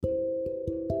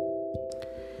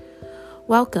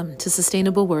Welcome to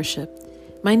Sustainable Worship.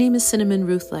 My name is Cinnamon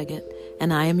Ruth Leggett,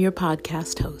 and I am your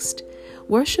podcast host.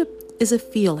 Worship is a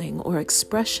feeling or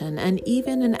expression and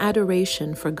even an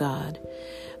adoration for God.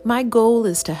 My goal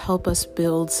is to help us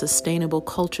build sustainable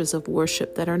cultures of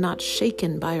worship that are not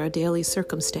shaken by our daily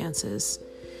circumstances.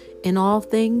 In all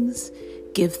things,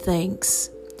 give thanks.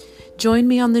 Join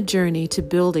me on the journey to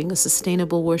building a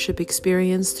sustainable worship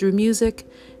experience through music,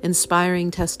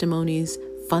 inspiring testimonies,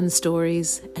 fun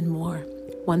stories, and more.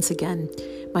 Once again,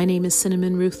 my name is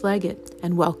Cinnamon Ruth Leggett,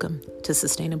 and welcome to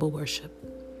Sustainable Worship.